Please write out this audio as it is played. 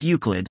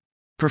Euclid.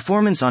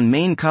 Performance on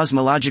Main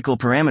Cosmological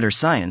Parameter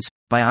Science,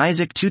 by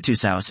Isaac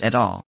Tutusaus et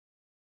al.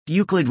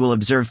 Euclid will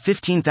observe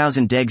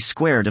 15,000 deg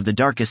squared of the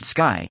darkest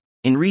sky,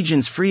 in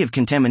regions free of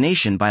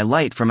contamination by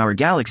light from our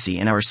galaxy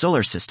and our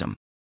solar system.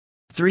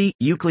 3.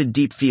 Euclid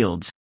Deep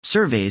Fields.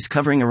 Surveys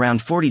covering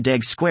around 40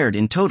 deg squared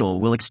in total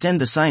will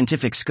extend the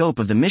scientific scope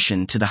of the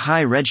mission to the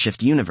high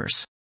redshift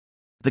universe.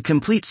 The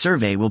complete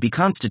survey will be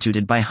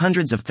constituted by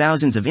hundreds of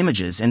thousands of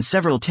images and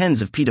several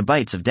tens of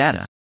petabytes of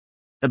data.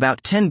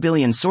 About 10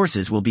 billion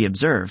sources will be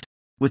observed.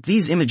 With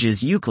these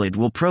images, Euclid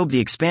will probe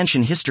the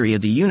expansion history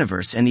of the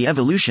universe and the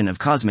evolution of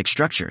cosmic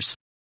structures.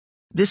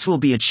 This will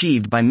be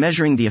achieved by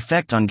measuring the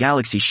effect on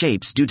galaxy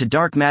shapes due to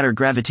dark matter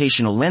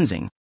gravitational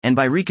lensing, and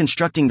by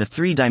reconstructing the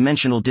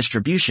three-dimensional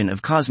distribution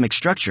of cosmic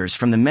structures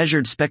from the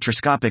measured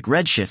spectroscopic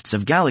redshifts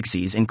of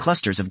galaxies and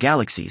clusters of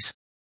galaxies.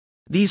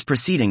 These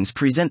proceedings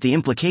present the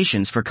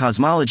implications for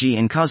cosmology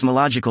and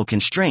cosmological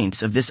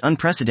constraints of this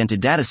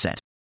unprecedented dataset.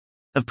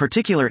 Of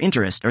particular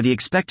interest are the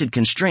expected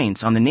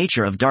constraints on the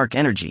nature of dark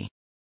energy.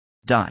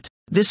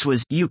 This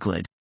was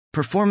Euclid.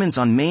 Performance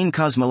on Main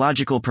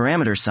Cosmological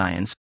Parameter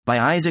Science, by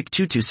Isaac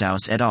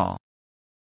Tutusaus et al.